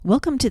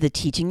Welcome to the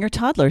Teaching Your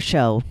Toddler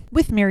Show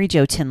with Mary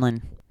Jo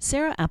Tinlin.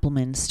 Sarah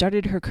Appelman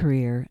started her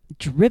career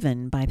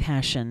driven by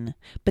passion,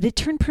 but it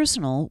turned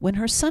personal when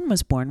her son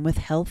was born with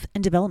health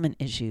and development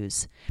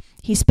issues.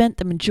 He spent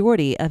the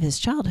majority of his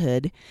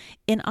childhood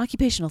in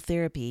occupational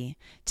therapy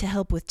to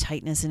help with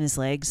tightness in his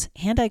legs,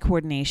 hand-eye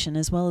coordination,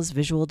 as well as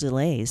visual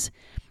delays.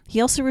 He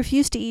also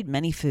refused to eat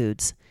many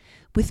foods.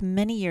 With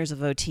many years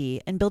of OT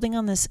and building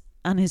on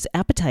his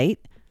appetite,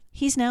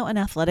 he's now an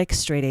athletic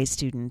straight-A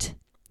student.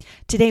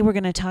 Today we're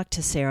going to talk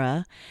to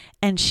Sarah,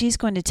 and she's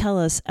going to tell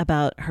us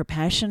about her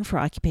passion for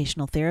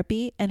occupational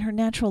therapy and her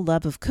natural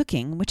love of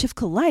cooking, which have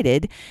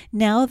collided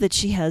now that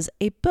she has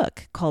a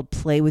book called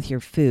Play with Your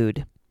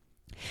Food.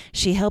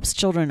 She helps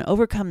children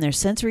overcome their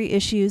sensory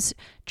issues,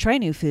 try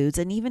new foods,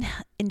 and even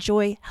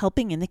enjoy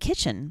helping in the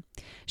kitchen.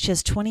 She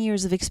has 20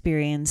 years of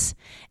experience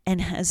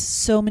and has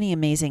so many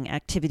amazing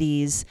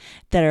activities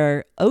that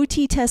are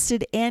OT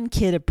tested and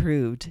kid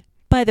approved.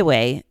 By the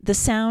way, the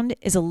sound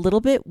is a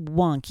little bit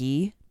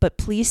wonky, but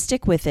please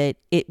stick with it.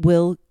 It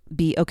will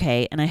be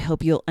okay, and I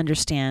hope you'll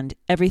understand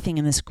everything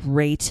in this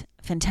great,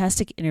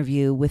 fantastic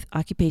interview with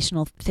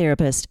occupational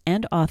therapist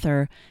and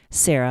author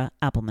Sarah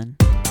Appelman.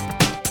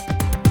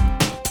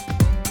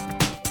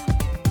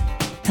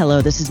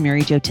 Hello, this is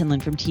Mary Jo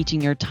Tinlin from Teaching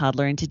Your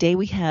Toddler, and today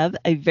we have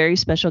a very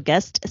special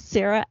guest,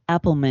 Sarah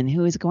Appelman,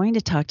 who is going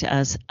to talk to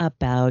us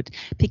about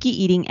picky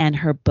eating and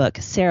her book.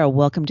 Sarah,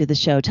 welcome to the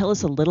show. Tell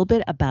us a little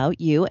bit about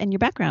you and your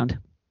background.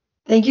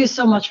 Thank you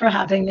so much for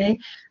having me.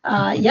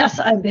 Yes,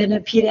 I've been a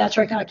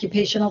pediatric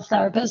occupational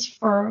therapist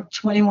for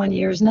 21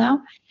 years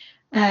now.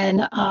 And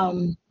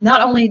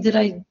not only did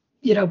I,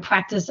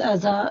 practice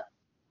as a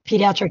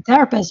pediatric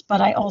therapist, but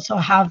I also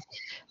have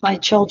my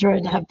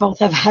children both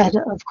have had,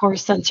 of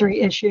course, sensory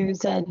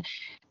issues and,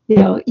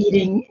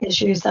 eating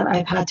issues that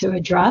I've had to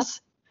address.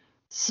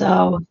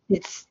 So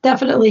it's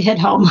definitely hit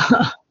home.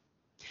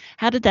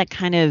 How did that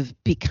kind of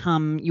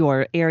become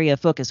your area of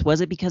focus?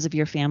 Was it because of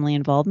your family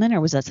involvement, or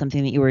was that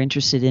something that you were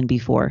interested in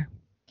before?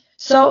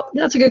 So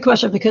that's a good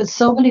question, because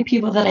so many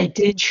people that I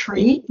did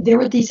treat, there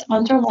were these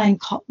underlying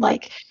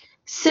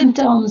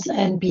symptoms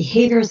and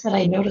behaviors that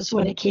I noticed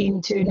when it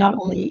came to not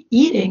only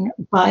eating,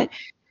 but,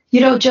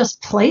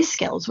 just play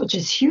skills, which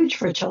is huge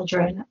for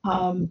children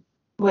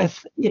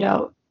with,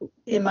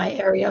 in my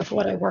area of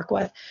what I work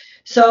with.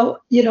 So,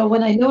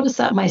 when I noticed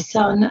that my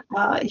son,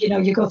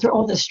 you go through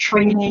all this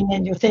training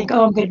and you think,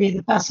 oh, I'm going to be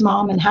the best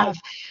mom and have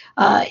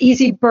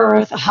easy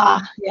birth.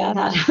 Yeah,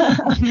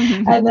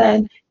 that. And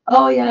then,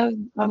 oh, yeah,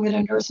 I'm going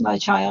to nurse my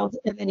child.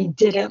 And then he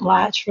didn't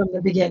latch from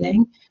the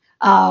beginning.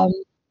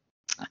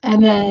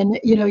 And then,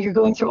 you're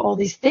going through all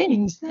these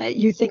things that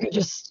you think are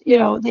just,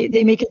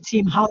 they make it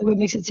seem, Hollywood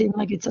makes it seem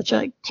like it's such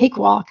a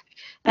cakewalk.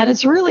 And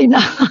it's really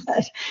not.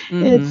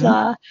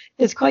 Mm-hmm.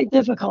 It's quite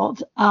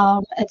difficult.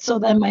 And so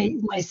then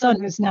my son,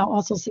 who's now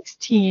also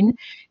 16,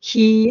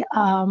 he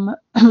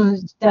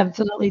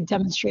definitely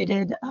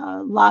demonstrated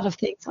a lot of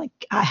things like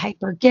a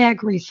hyper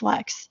gag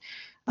reflex.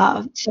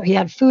 So he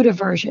had food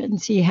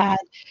aversions. He had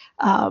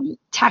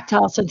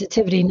tactile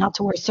sensitivity, not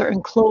to wear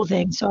certain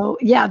clothing. So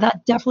yeah,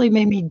 that definitely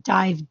made me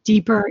dive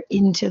deeper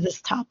into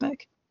this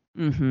topic.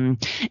 Mm-hmm.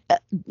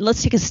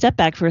 Let's take a step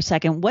back for a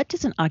second. What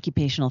does an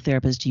occupational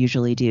therapist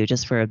usually do,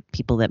 just for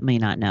people that may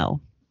not know?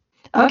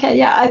 Okay,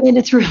 yeah, I mean,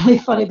 it's really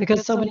funny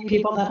because so many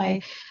people that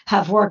I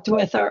have worked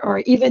with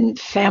or even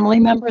family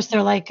members,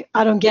 they're like,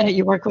 I don't get it.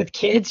 You work with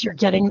kids, you're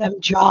getting them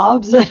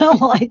jobs. And I'm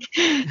like,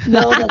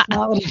 no, that's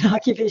not what an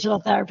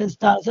occupational therapist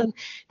does. And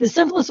the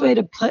simplest way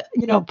to put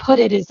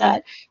it is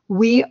that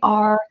we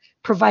are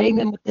providing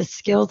them with the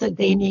skills that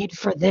they need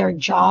for their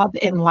job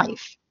in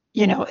life.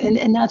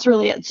 And that's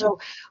really it. So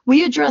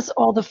we address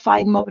all the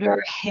fine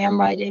motor,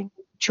 handwriting,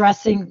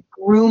 dressing,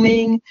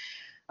 grooming,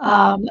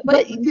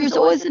 but there's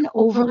always an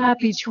overlap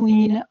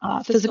between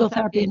physical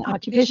therapy and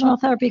occupational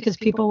therapy, because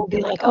people will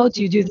be like, oh,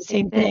 do you do the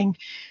same thing?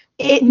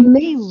 It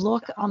may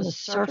look on the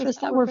surface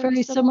that we're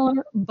very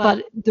similar,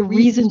 but the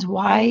reasons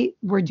why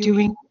we're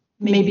doing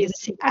maybe the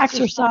same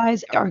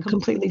exercise are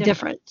completely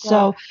different.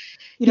 So,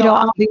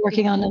 I'll be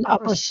working on an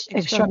upper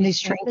extremity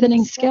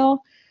strengthening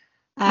skill,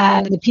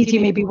 and the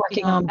PT may be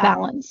working on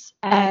balance,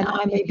 and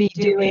I may be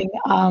doing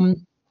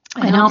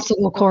an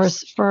obstacle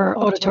course for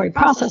auditory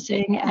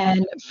processing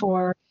and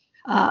for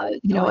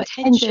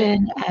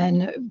attention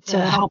and to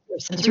help your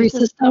sensory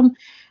system.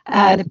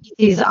 The PT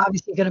is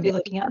obviously going to be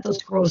looking at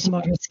those gross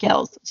motor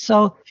skills.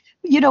 So,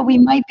 we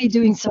might be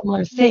doing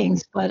similar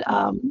things, but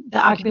the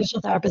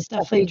occupational therapist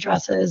definitely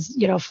addresses,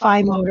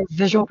 fine motor,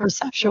 visual,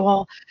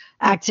 perceptual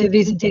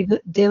activities in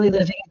daily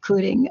living,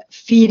 including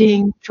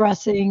feeding,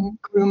 dressing,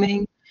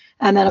 grooming,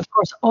 and then, of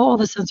course, all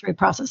the sensory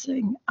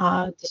processing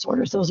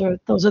disorders. Those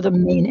are the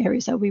main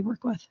areas that we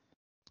work with.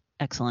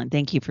 Excellent.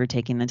 Thank you for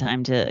taking the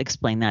time to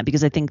explain that,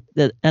 because I think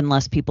that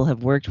unless people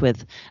have worked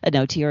with an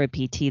OT or a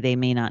PT, they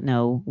may not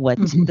know what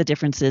the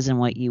difference is and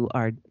what you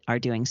are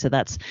doing. So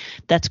that's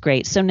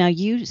great. So now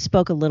you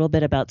spoke a little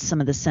bit about some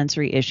of the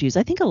sensory issues.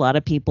 I think a lot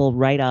of people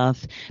write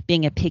off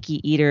being a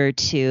picky eater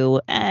to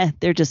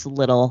they're just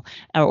little,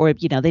 or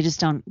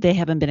they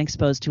haven't been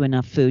exposed to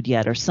enough food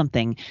yet or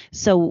something.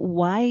 So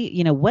why,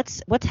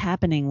 what's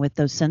happening with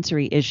those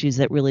sensory issues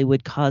that really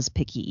would cause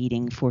picky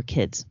eating for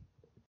kids?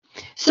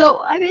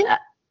 So, I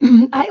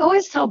mean, I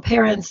always tell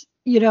parents,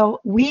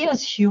 we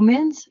as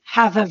humans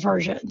have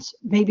aversions.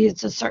 Maybe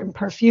it's a certain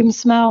perfume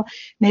smell,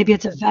 maybe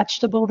it's a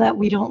vegetable that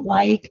we don't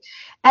like.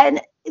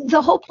 And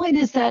the whole point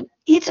is that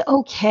it's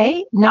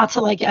okay not to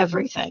like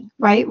everything,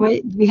 right?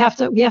 We have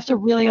to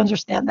really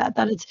understand that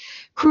it's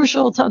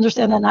crucial to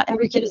understand that not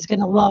every kid is going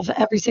to love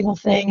every single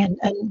thing,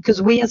 and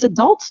because we as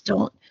adults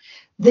don't.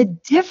 The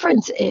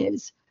difference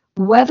is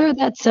whether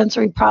that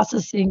sensory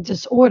processing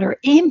disorder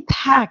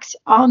impacts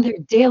on their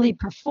daily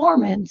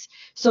performance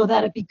so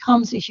that it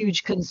becomes a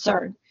huge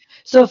concern.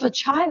 So if a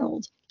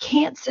child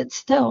can't sit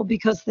still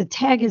because the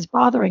tag is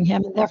bothering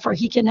him and therefore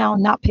he can now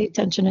not pay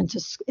attention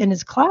in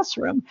his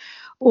classroom,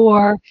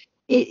 or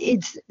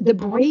it's the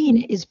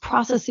brain is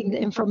processing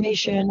the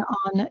information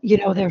on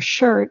their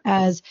shirt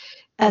as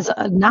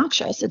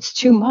obnoxious, it's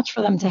too much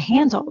for them to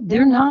handle,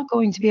 they're not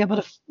going to be able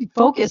to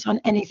focus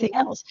on anything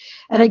else.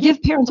 And I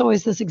give parents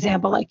always this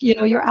example, like,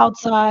 you're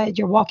outside,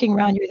 you're walking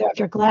around, you either have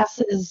your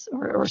glasses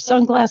or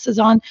sunglasses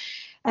on,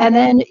 and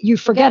then you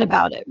forget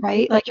about it,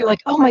 right? Like you're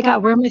like, oh my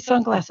God, where are my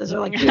sunglasses?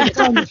 Or like, dude, it's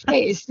on your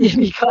face,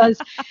 because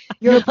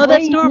your brain,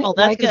 that's normal.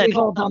 That's right, good. We've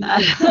all done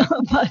that.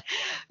 But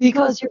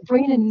because your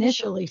brain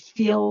initially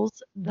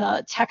feels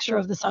the texture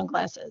of the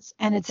sunglasses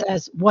and it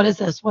says, what is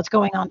this? What's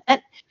going on? And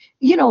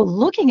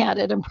looking at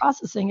it and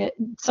processing it,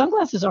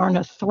 sunglasses aren't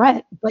a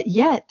threat, but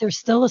yet there's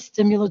still a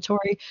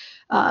stimulatory,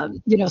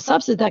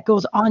 substance that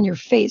goes on your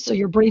face. So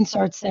your brain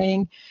starts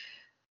saying,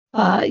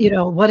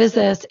 what is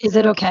this? Is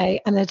it okay?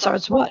 And then it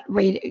starts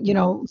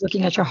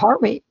looking at your heart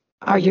rate.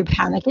 Are you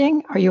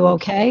panicking? Are you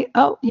okay?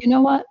 Oh, you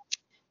know what?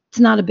 It's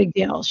not a big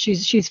deal.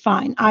 She's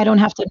fine. I don't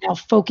have to now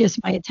focus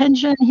my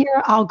attention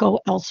here. I'll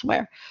go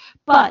elsewhere.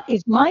 But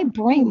if my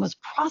brain was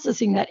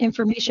processing that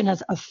information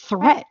as a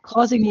threat,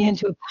 causing me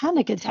into a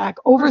panic attack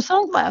over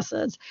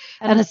sunglasses,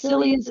 and as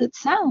silly as it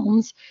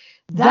sounds,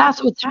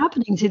 that's what's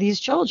happening to these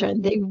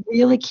children. They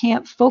really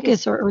can't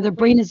focus, or their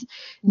brain is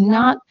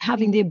not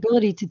having the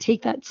ability to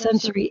take that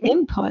sensory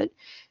input,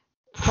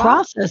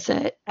 process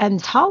it,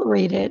 and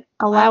tolerate it,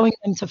 allowing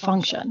them to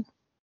function.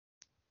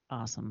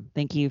 Awesome.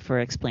 Thank you for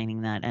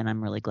explaining that. And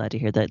I'm really glad to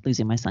hear that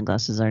losing my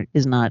sunglasses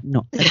is not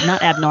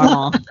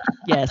abnormal.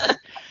 Yes.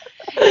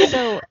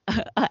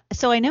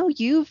 So I know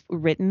you've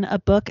written a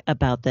book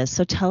about this.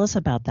 So tell us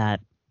about that.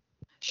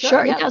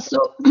 Sure. Yeah.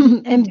 So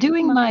I'm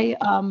doing my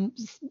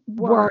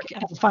work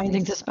and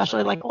findings,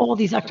 especially like all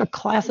these extra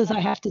classes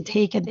I have to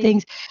take and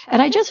things.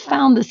 And I just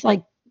found this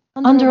like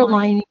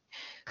underlying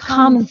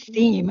common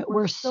theme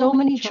where so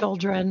many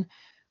children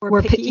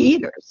were picky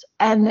eaters,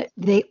 and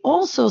they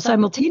also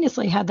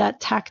simultaneously had that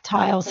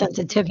tactile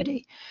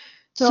sensitivity.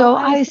 So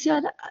I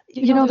said,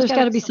 there's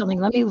got to be something.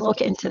 Let me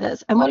look into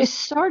this. And what I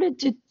started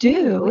to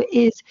do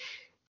is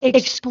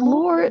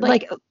explore,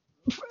 like,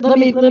 let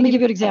me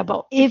give you an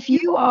example. If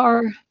you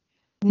are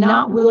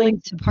not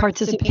willing to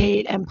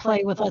participate and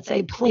play with, let's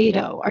say,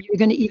 Play-Doh, are you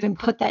going to even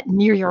put that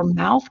near your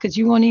mouth? Because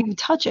you won't even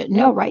touch it.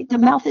 No, right? The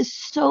mouth is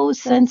so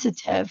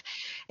sensitive.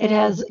 It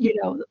has,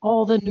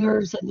 all the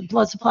nerves and the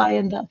blood supply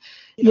and the,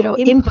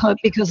 input,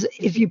 because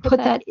if you put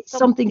that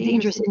something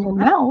dangerous in your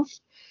mouth,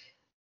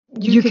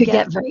 you could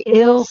get very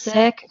ill,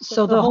 sick.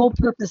 So the whole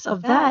purpose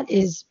of that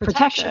is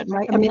protection,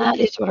 right? I mean, that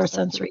is what our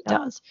sensory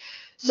does.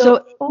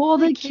 So all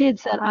the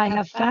kids that I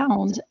have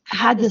found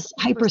had this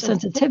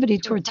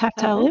hypersensitivity toward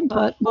tactile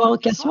input. Well,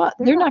 guess what?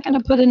 They're not going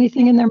to put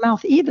anything in their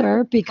mouth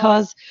either,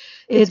 because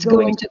it's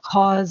going to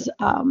cause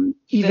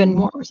even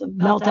more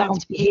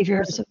meltdowns,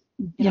 behaviors.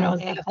 They have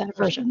that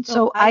aversion.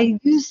 So I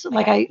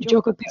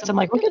joke with parents. I'm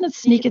like, we're going to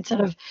sneak instead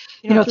of,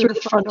 through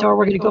the front door.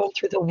 We're going to go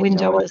through the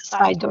window or the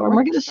side door, and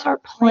we're going to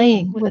start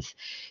playing with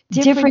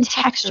different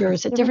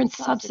textures and different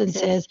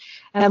substances.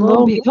 And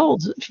lo and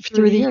behold,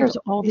 through the years,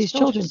 all these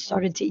children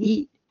started to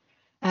eat.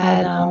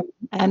 And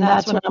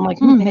that's when I'm like,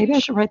 maybe I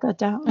should write that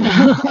down.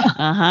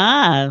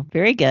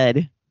 Very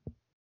good.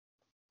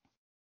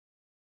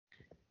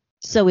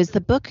 So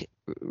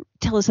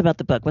tell us about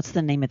the book. What's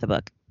the name of the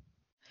book?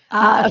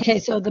 Okay,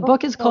 so the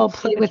book is called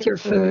Play With Your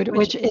Food,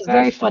 which is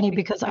very funny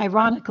because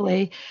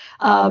ironically,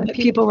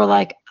 people were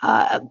like,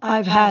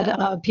 I've had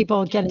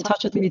people get in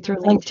touch with me through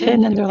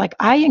LinkedIn, and they're like,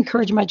 I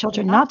encourage my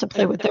children not to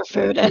play with their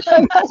food. And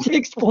I had to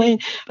explain,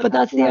 but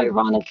that's the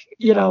ironic,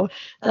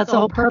 that's the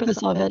whole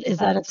purpose of it, is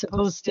that it's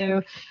supposed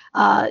to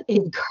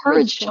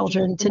encourage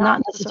children to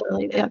not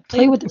necessarily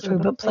play with their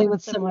food, but play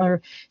with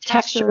similar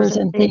textures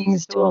and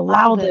things to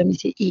allow them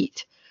to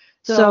eat.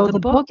 So the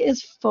book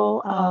is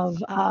full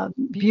of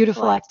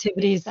beautiful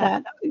activities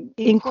that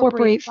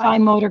incorporate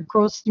fine motor,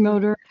 gross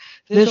motor,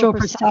 visual,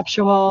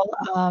 perceptual,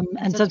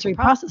 and sensory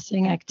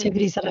processing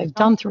activities that I've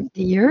done throughout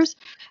the years.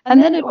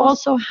 And then it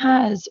also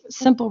has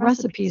simple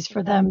recipes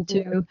for them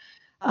to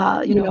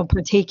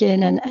partake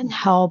in and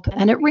help.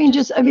 And it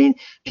ranges. I mean,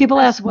 people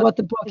ask what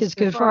the book is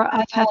good for.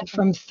 I've had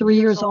from 3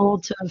 years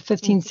old to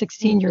 15,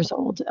 16 years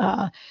old.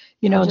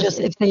 Just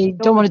if they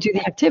don't want to do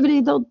the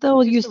activity,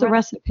 they'll use the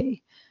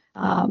recipe.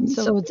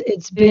 So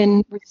it's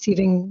been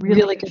receiving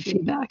really good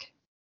feedback.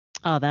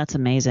 Oh, that's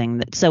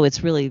amazing. So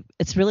it's really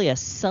a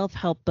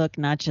self-help book,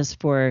 not just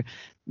for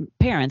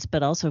parents,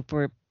 but also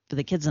for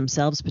the kids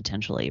themselves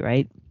potentially,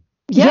 right?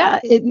 Yeah,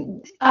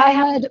 I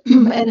had,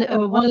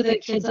 and one of the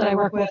kids that I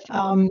work with,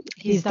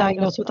 he's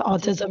diagnosed with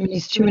autism, and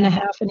he's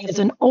 2.5, and he has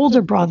an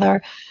older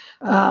brother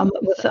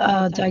with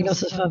a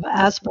diagnosis of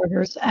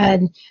Asperger's.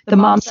 And the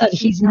mom said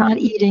he's not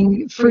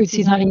eating fruits,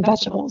 he's not eating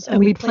vegetables. And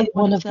we played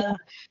one of the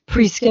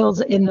pre-skills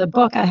in the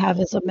book I have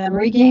is a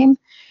memory game.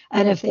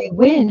 And if they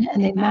win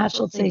and they match,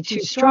 let's say 2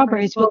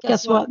 strawberries, well,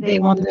 guess what? They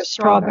won their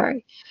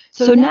strawberry.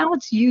 So now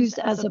it's used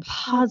as a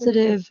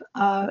positive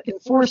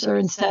enforcer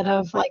instead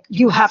of like,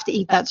 you have to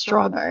eat that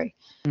strawberry,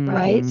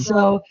 right?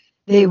 So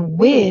they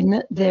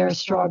win their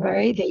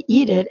strawberry, they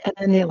eat it, and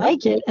then they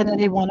like it, and then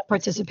they want to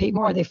participate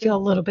more. They feel a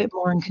little bit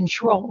more in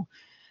control.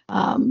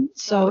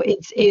 So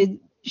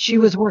she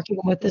was working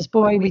with this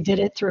boy. We did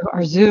it through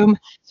our Zoom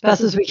as best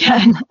as we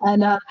can.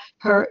 And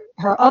her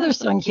other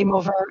son came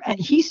over and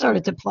he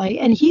started to play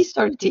and he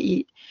started to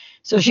eat.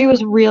 So she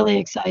was really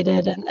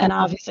excited. And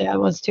obviously I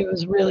was too. It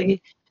was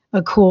really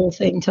a cool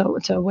thing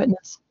to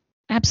witness.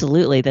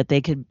 Absolutely, that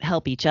they could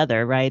help each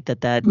other, right?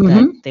 That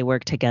they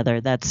work together.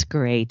 That's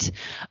great.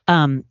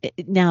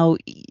 Now,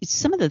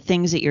 some of the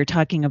things that you're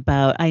talking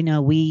about, I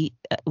know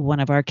one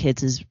of our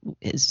kids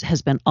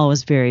has been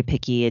always very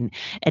picky, and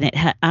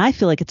I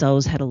feel like it's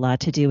always had a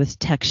lot to do with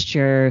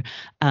texture.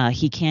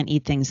 He can't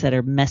eat things that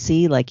are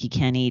messy, like he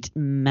can't eat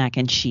mac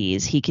and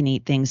cheese. He can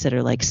eat things that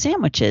are like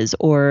sandwiches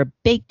or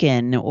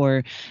bacon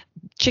or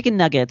chicken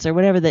nuggets or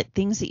whatever, that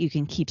things that you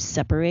can keep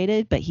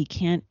separated, but he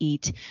can't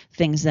eat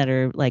things that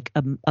are like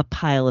a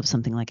pile of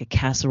something like a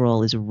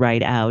casserole is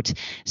right out.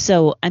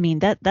 So, I mean,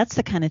 that's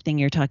the kind of thing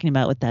you're talking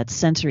about with that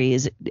sensory.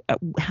 Is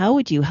how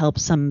would you help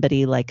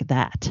somebody like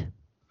that?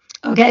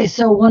 Okay,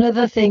 so one of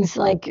the things,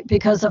 like,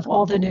 because of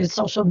all the new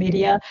social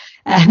media,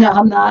 and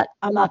I'm not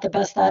the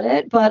best at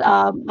it, but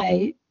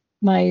my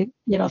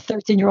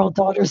 13-year-old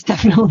daughter is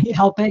definitely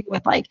helping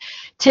with like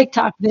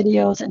TikTok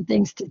videos and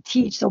things to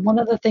teach. So one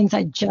of the things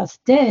I just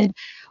did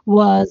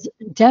was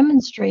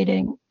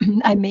demonstrating.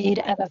 I made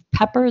out of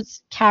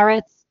peppers,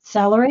 carrots,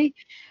 celery,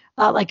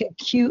 like a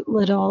cute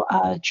little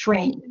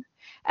train.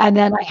 And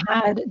then I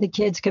had the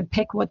kids could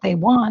pick what they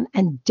want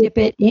and dip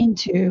it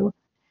into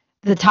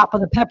the top of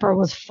the pepper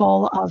was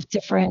full of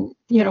different,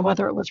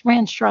 whether it was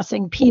ranch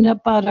dressing,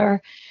 peanut butter.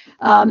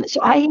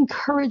 So I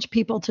encourage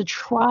people to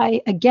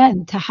try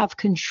again to have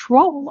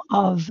control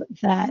of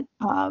that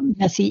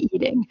messy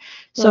eating.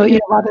 So,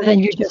 rather than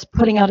you just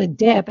putting out a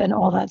dip and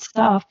all that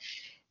stuff,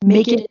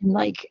 make it in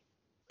like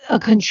a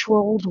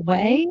controlled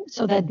way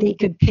so that they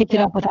could pick it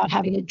up without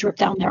having it drip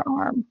down their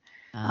arm.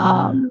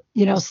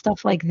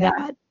 Stuff like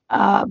that.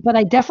 But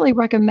I definitely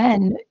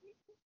recommend,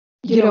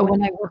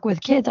 when I work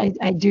with kids,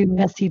 I do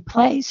messy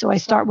play. So I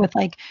start with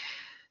like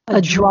a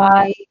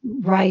dry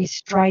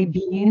rice, dry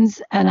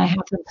beans, and I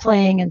have them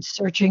playing and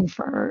searching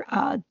for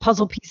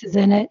puzzle pieces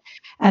in it.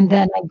 And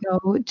then I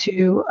go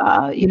to,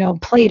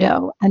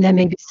 Play-Doh and then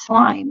maybe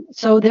slime.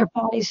 So their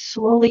body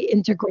slowly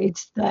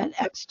integrates that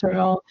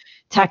external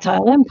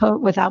tactile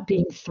input without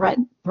being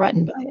threatened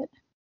by it.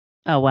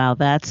 Oh, wow.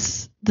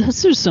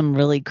 Those are some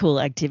really cool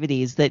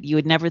activities that you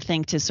would never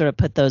think to sort of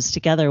put those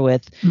together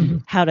with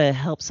how to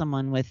help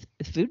someone with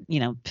food,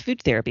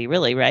 food therapy,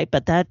 really, right?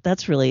 But that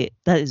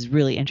is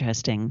really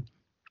interesting.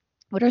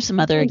 What are some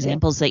other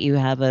examples that you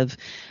have of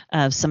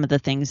some of the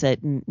things that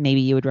maybe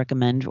you would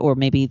recommend, or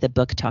maybe the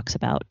book talks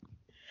about?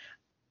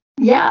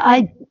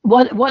 Yeah,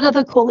 one of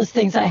the coolest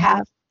things I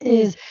have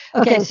is,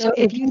 okay, so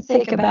if you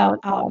think about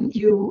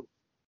you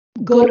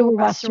go to a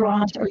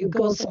restaurant or you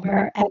go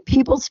somewhere and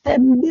people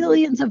spend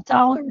millions of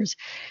dollars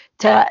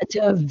to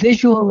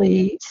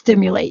visually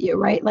stimulate you,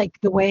 right? Like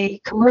the way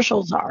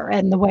commercials are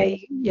and the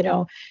way,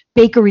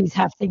 bakeries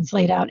have things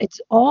laid out. It's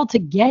all to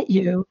get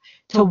you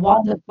to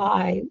want to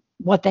buy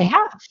what they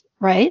have,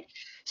 right?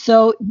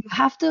 So you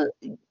have to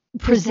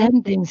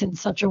present things in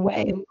such a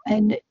way.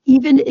 And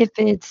even if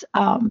it's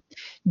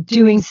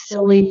doing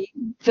silly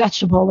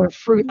vegetable or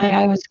fruit, like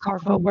I always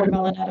carve a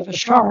watermelon out of a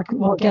shark.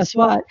 Well, guess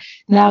what?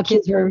 Now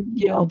kids are,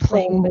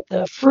 playing with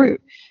the fruit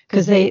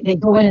because they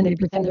go in and they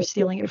pretend they're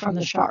stealing it from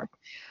the shark.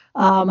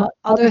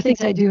 Other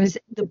things I do is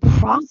the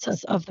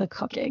process of the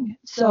cooking.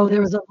 So there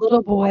was a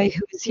little boy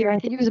who was here, I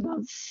think he was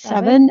about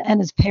 7,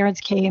 and his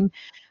parents came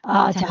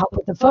to help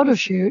with the photo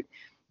shoot.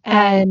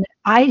 And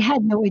I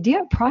had no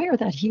idea prior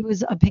that he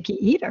was a picky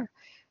eater.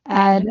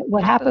 And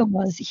what happened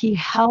was he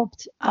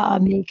helped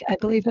make, I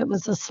believe it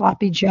was a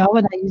sloppy Joe,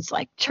 and I used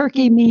like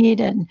turkey meat.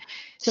 And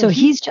so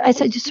I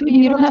said, just sweetie,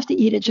 you don't have to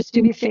eat it. Just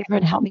do me a favor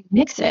and help me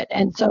mix it.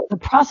 And so the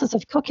process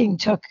of cooking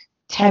took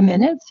 10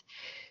 minutes.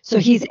 So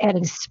he's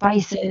adding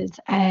spices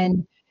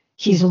and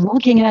he's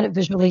looking at it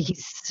visually.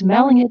 He's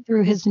smelling it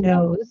through his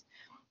nose.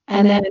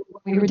 And then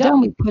when we were done,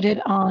 we put it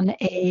on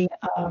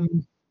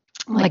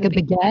like a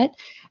baguette.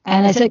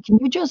 And I said, can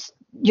you just,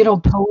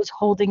 pose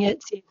holding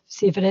it,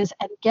 see if it is.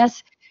 And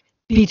guess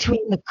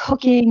between the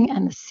cooking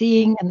and the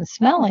seeing and the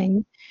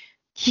smelling,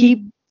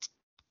 he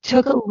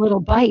took a little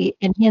bite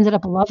and he ended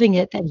up loving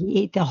it that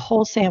he ate the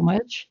whole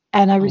sandwich.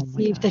 And I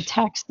received a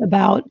text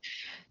about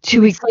 2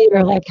 weeks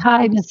later, like,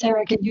 "Hi, Miss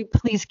Sarah, can you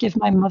please give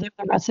my mother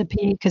the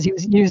recipe?" Because he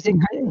was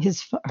using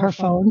her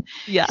phone.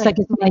 Yeah. It's like,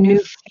 it's my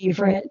new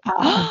favorite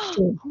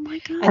food. Oh my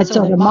God. And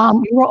so the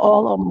mom, we were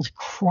all almost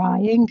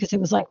crying because it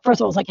was like,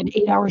 first of all, it was like an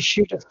 8-hour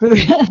shoot of food.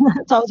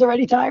 So I was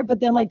already tired. But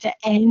then, like, to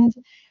end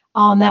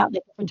on that,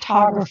 like the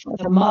photographer,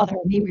 the mother,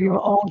 me, we were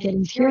all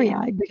getting teary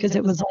eyed because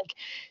it was like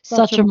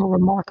such a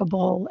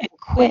remarkable and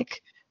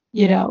quick,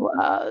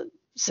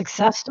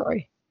 success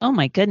story. Oh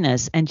my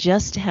goodness. And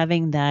just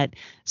having that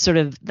sort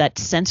of that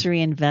sensory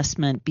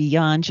investment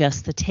beyond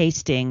just the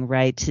tasting,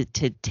 right?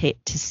 To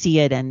see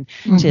it and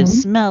to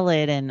smell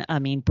it. And I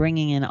mean,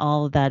 bringing in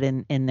all of that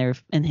in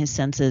his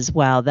senses.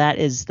 Wow.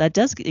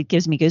 It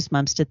gives me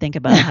goosebumps to think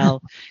about how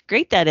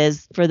great that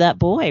is for that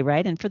boy,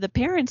 right? And for the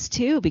parents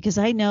too, because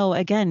I know,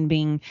 again,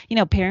 being,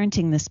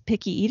 parenting this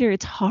picky eater,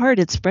 it's hard.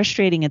 It's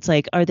frustrating. It's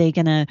like, are they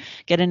going to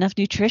get enough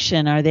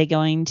nutrition? Are they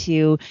going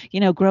to,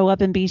 grow up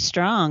and be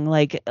strong?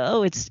 Like,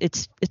 oh,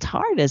 it's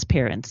hard as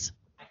parents.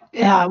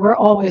 Yeah, we're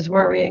always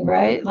worrying,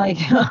 right? Like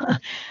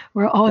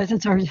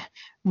it's our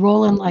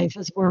role in life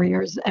as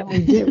worriers, and we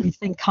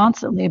think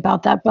constantly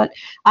about that. But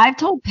I've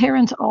told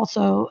parents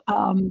also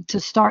to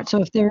start.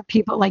 So if there are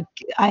people, like,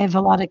 I have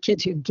a lot of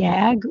kids who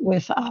gag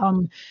with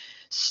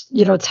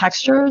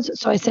textures.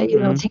 So I say,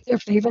 take their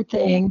favorite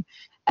thing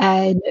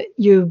and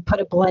you put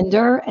a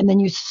blender, and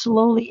then you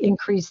slowly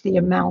increase the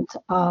amount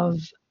of,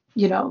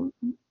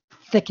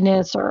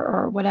 thickness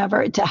or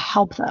whatever to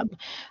help them.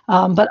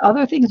 But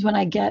other things, when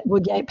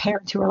would get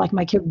parents who are like,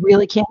 my kid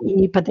really can't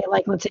eat, but they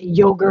like, let's say,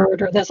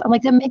 yogurt or this, I'm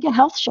like, then make a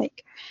health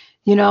shake.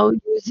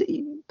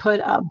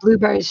 Put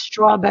blueberries,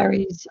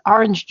 strawberries,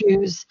 orange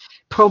juice,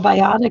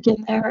 probiotic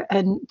in there.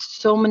 And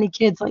so many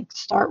kids like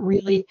start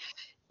really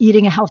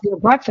eating a healthier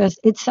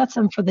breakfast. It sets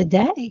them for the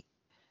day.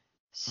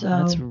 So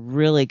that's a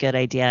really good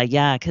idea.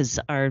 Yeah, because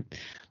our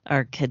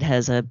kid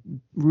has a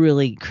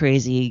really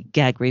crazy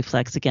gag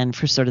reflex, again,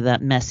 for sort of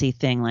that messy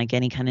thing, like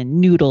any kind of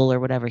noodle or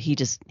whatever. He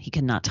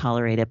cannot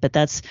tolerate it. But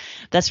that's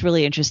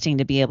really interesting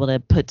to be able to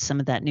put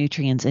some of that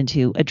nutrients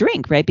into a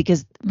drink, right?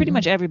 Because pretty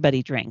much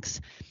everybody drinks,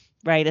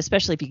 right?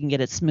 Especially if you can get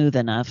it smooth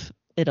enough,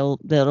 it'll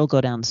go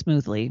down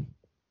smoothly.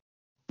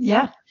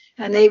 Yeah.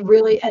 And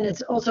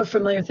it's also a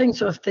familiar thing.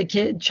 So if the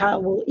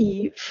child will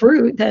eat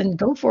fruit, then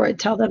go for it.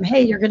 Tell them,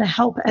 hey, you're going to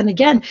help. And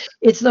again,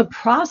 it's the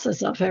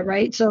process of it,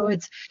 right? So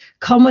it's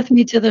come with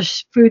me to the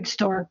food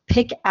store,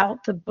 pick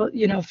out the,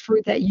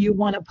 fruit that you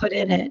want to put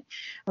in it.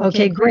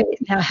 Okay, great.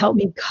 Now help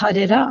me cut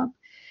it up.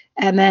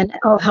 And then,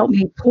 help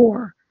me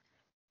pour.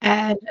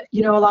 And,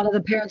 a lot of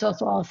the parents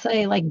also, I'll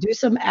say, like, do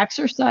some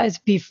exercise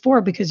before,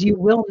 because you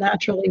will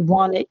naturally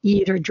want to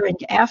eat or drink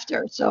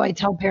after. So I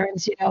tell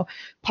parents,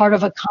 part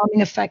of a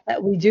calming effect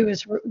that we do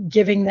is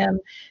giving them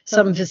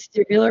some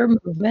vestibular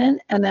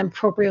movement, and then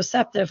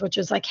proprioceptive, which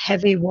is like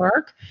heavy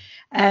work.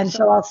 And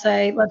so I'll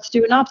say, let's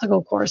do an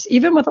obstacle course.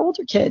 Even with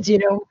older kids,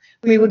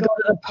 we would go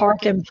to the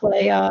park and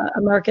play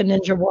American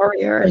Ninja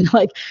Warrior and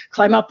like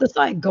climb up the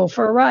side, go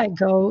for a ride,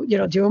 go,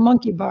 do a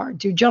monkey bar,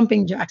 do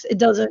jumping jacks. It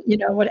doesn't,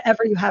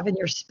 whatever you have in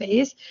your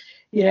space,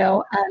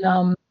 and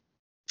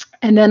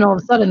then all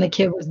of a sudden the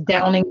kid was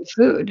downing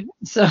food.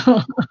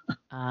 So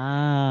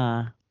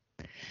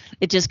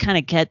it just kind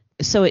of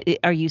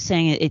are you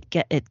saying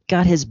it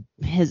got his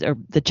or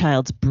the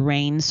child's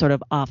brain sort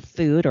of off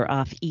food or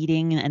off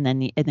eating, and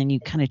then you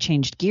kind of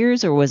changed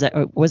gears, or was it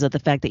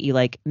the fact that you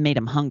like made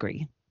him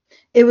hungry?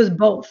 It was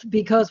both,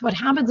 because what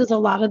happens is a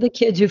lot of the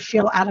kids who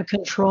feel out of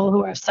control,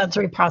 who have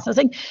sensory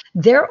processing,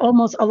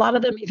 a lot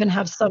of them even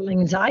have some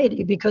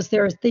anxiety because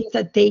there are things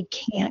that they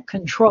can't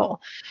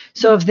control.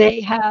 So if they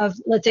have,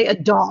 let's say, a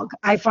dog,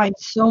 I find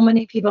so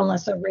many people,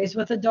 unless they're raised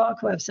with a dog,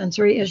 who have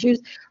sensory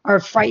issues, are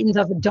frightened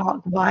of a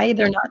dog. Why?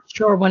 They're not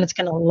sure when it's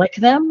going to lick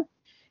them,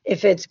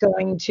 if it's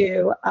going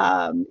to,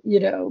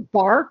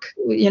 bark,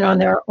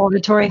 and they're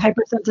auditory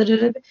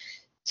hypersensitive.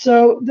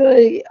 So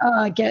they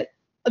get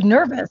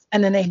nervous,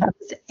 and then they have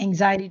this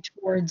anxiety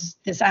towards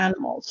this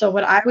animal. So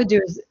what I would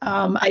do is,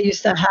 I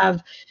used to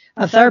have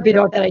a therapy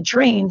dog that I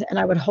trained, and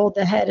I would hold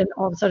the head, and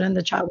all of a sudden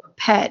the child would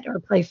pet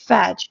or play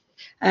fetch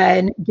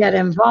and get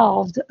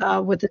involved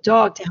with the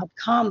dog to help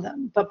calm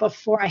them. But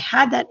before I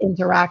had that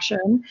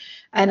interaction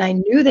and I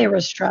knew they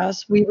were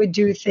stressed, we would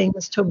do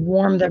things to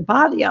warm their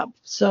body up.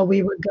 So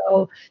we would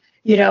go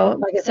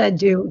like I said,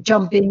 do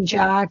jumping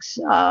jacks,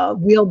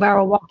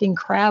 wheelbarrow walking,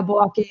 crab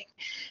walking,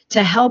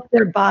 to help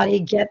their body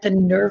get the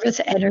nervous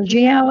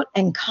energy out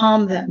and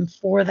calm them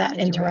for that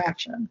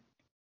interaction.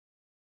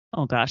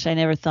 Oh gosh, I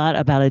never thought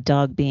about a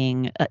dog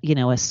being,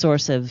 a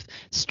source of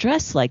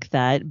stress like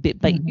that. But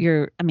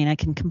I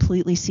can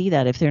completely see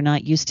that if they're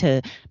not used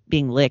to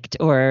being licked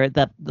or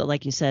the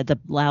like you said, the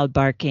loud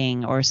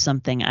barking or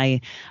something.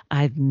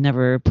 I've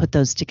never put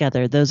those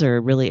together. Those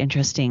are really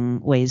interesting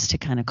ways to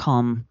kind of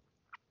calm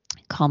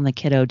the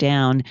kiddo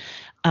down.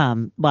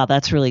 Wow,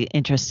 that's really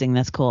interesting.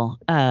 That's cool.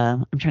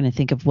 I'm trying to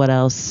think of what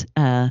else.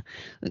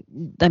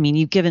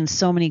 You've given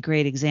so many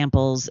great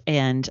examples,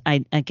 and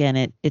I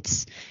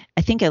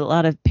think a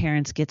lot of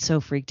parents get so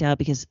freaked out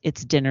because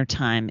it's dinner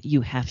time. You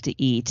have to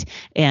eat,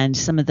 and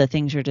some of the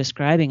things you're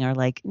describing are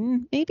like,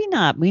 maybe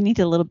not. We need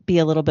to be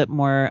a little bit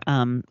more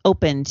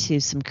open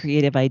to some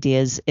creative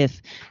ideas if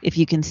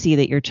you can see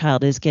that your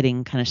child is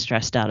getting kind of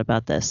stressed out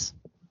about this.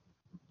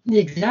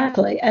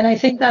 Exactly. And I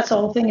think that's the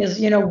whole thing is,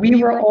 we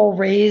were all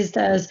raised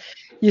as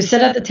you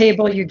sit at the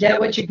table, you get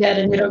what you get,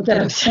 and you don't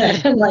get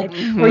upset, and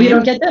or you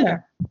don't get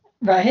dinner,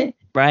 right?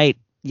 Right.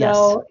 Yes.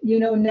 So,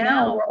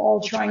 now we're all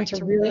trying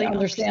to really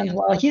understand,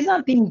 well, he's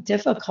not being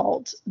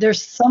difficult.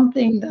 There's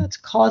something that's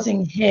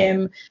causing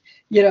him,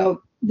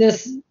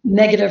 this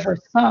negative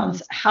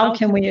response. How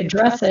can we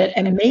address it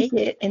and make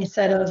it,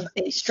 instead of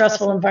a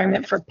stressful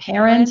environment for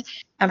parents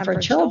and for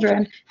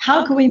children,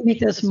 how can we make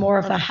this more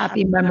of a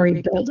happy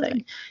memory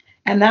building?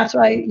 And that's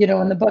why,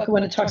 in the book,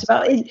 when it talks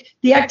about it,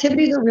 the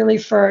activities are really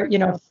for, 3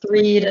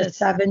 to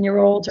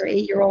 7-year-olds or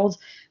 8-year-olds.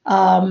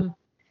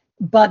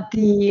 But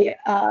the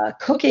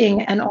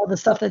cooking and all the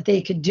stuff that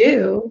they could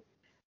do.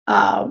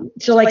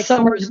 So like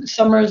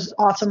summer's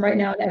awesome right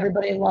now, and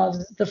everybody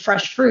loves the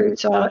fresh fruit.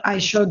 So I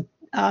showed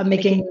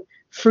making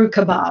fruit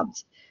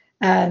kebabs,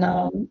 and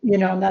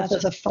that's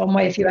just a fun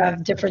way if you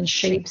have different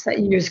shapes that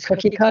you use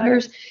cookie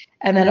cutters,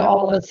 and then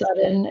all of a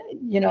sudden,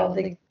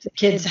 the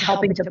kids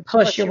helping to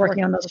push. You're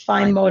working on those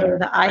fine motor,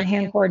 the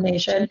eye-hand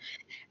coordination,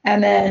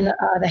 and then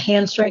the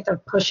hand strength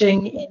of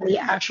pushing in the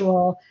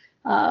actual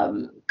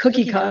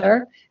cookie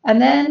cutter,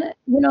 and then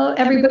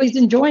everybody's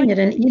enjoying it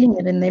and eating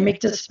it, and they make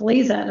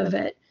displays out of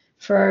it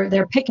for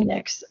their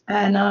picnics,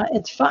 and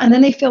it's fun, and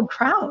then they feel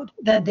proud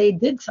that they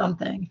did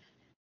something.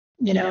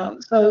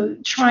 So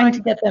trying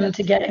to get them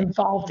to get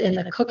involved in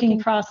the cooking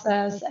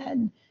process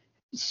and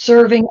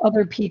serving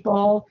other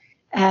people,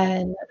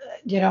 and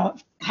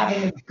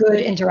having a good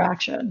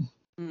interaction.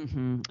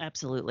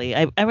 Absolutely.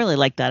 I really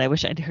like that. I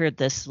wish I'd heard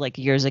this like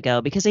years ago,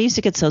 because I used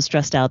to get so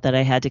stressed out that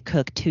I had to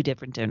cook 2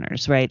 different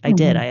dinners, right? I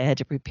did. I had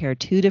to prepare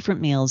 2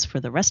 different meals for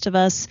the rest of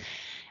us,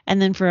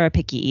 and then for our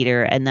picky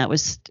eater, and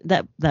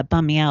that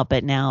bummed me out.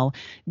 But now,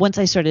 once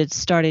I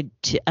started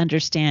to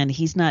understand,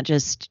 he's not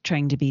just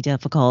trying to be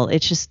difficult.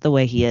 It's just the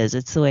way he is.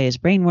 It's the way his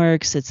brain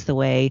works. It's the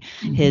way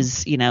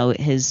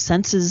his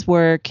senses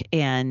work,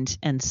 and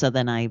so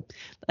then I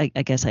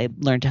guess I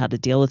learned how to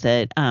deal with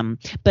it.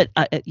 But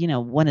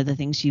one of the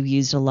things you've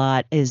used a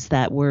lot is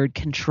that word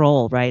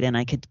control, right? And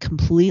I could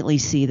completely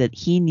see that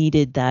he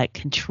needed that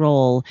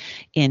control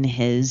in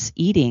his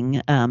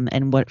eating,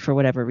 and for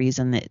whatever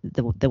reason,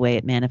 the way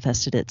it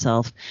manifested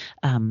itself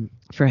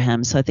for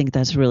him. So I think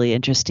that's a really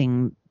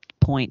interesting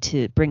point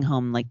to bring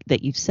home, like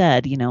that you've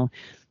said,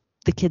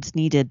 the kids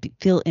need to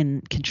feel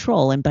in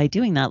control. And by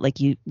doing that, like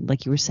you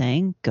were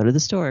saying, go to the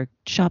store,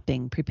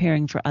 shopping,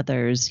 preparing for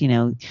others,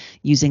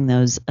 using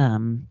those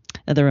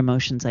other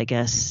emotions, I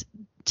guess,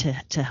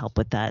 to help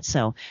with that.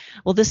 So,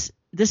 well, this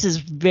is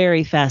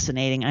very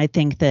fascinating. I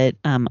think that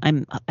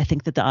I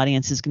think that the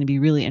audience is going to be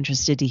really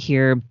interested to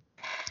hear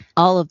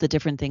all of the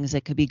different things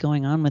that could be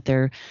going on with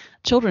their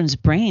children's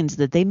brains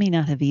that they may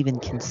not have even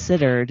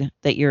considered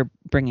that you're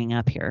bringing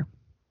up here.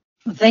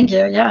 Well, thank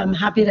you. Yeah, I'm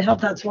happy to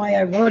help. That's why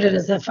I wrote it,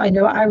 as if I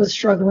know I was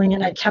struggling,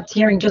 and I kept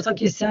hearing, just like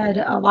you said,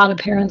 a lot of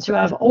parents who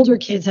have older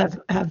kids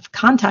have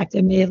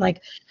contacted me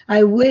like,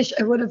 I wish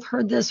I would have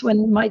heard this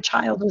when my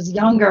child was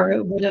younger.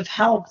 It would have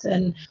helped.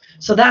 And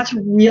so that's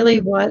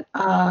really what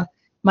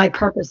my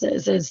purpose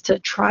is to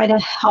try to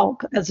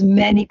help as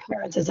many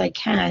parents as I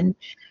can.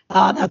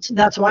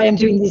 That's why I'm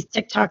doing these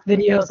TikTok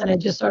videos, and I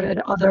just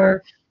started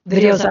other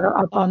videos that are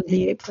up on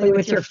the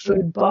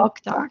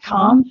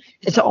playwithyourfoodbook.com.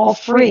 It's all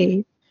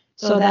free,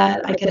 so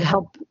that I could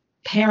help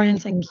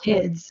parents and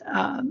kids,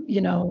 not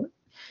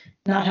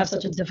have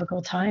such a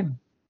difficult time.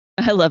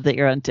 I love that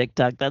you're on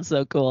TikTok. That's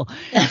so cool.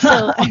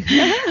 So,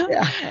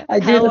 yeah, I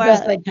do the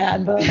best I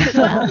can. But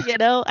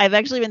well, I've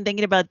actually been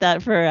thinking about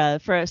that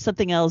for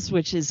something else,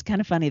 which is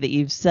kind of funny that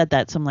you've said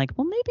that. So I'm like,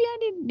 well, maybe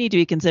I need to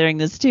be considering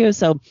this too.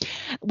 So,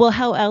 well,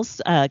 how else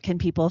can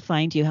people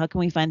find you? How can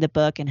we find the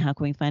book, and how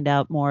can we find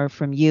out more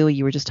from you?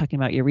 You were just talking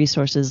about your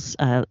resources.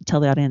 Tell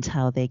the audience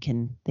how they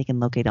can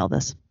locate all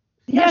this.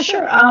 Yeah,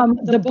 sure.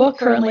 The book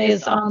currently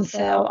is on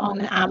sale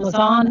on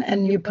Amazon,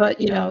 and you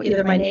put,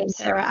 either my name,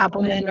 Sarah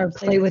Appelman, or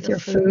Play with Your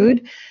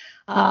Food,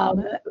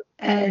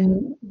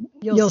 and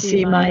you'll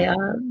see my.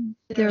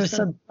 There's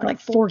like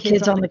 4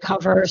 kids on the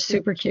cover,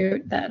 super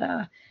cute,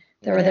 that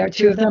They were there.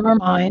 Two of them are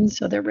mine,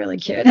 so they're really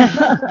cute.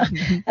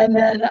 And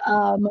then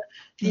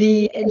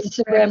the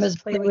Instagram is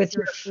Play With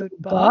Your Food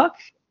Book,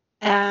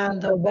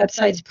 and the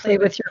website's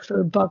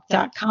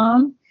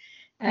playwithyourfoodbook.com.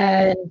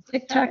 And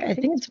TikTok, I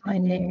think it's my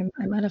name.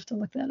 I might have to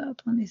look that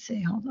up. Let me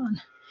see. Hold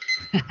on.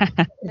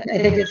 I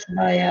think it's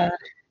my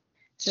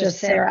just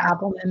Sarah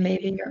Appelman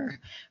maybe,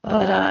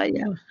 but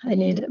yeah, I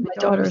need it. My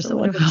daughter's the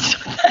one who's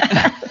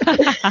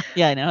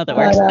Yeah, I know how that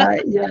works.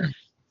 Yeah.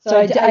 So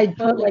I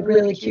put like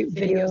really cute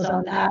videos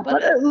on that,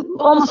 but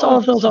almost all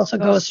of those also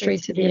go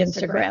straight to the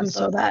Instagram,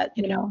 so that,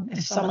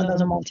 if someone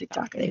doesn't want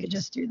TikTok, they could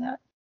just do that.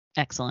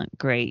 Excellent.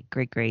 Great.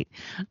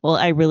 Well,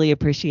 I really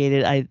appreciate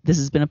it. This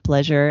has been a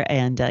pleasure.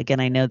 And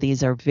again, I know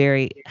these are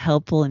very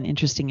helpful and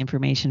interesting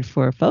information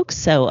for folks.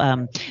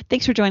 So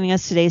thanks for joining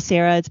us today,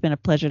 Sarah. It's been a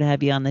pleasure to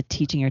have you on the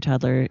Teaching Your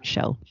Toddler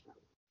show.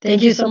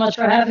 Thank you so much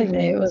for having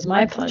me. It was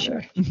my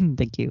pleasure.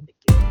 Thank you.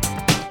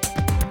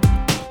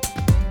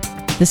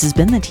 This has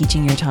been the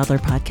Teaching Your Toddler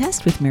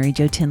podcast with Mary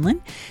Jo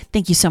Tinlin.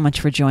 Thank you so much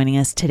for joining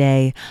us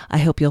today. I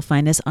hope you'll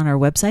find us on our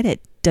website at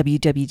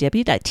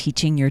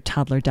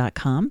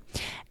www.teachingyourtoddler.com,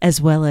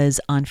 as well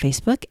as on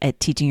Facebook at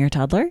Teaching Your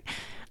Toddler,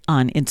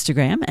 on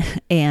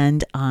Instagram,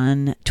 and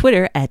on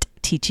Twitter at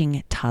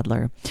Teaching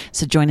Toddler.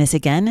 So join us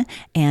again,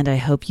 and I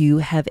hope you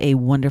have a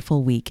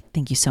wonderful week.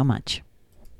 Thank you so much.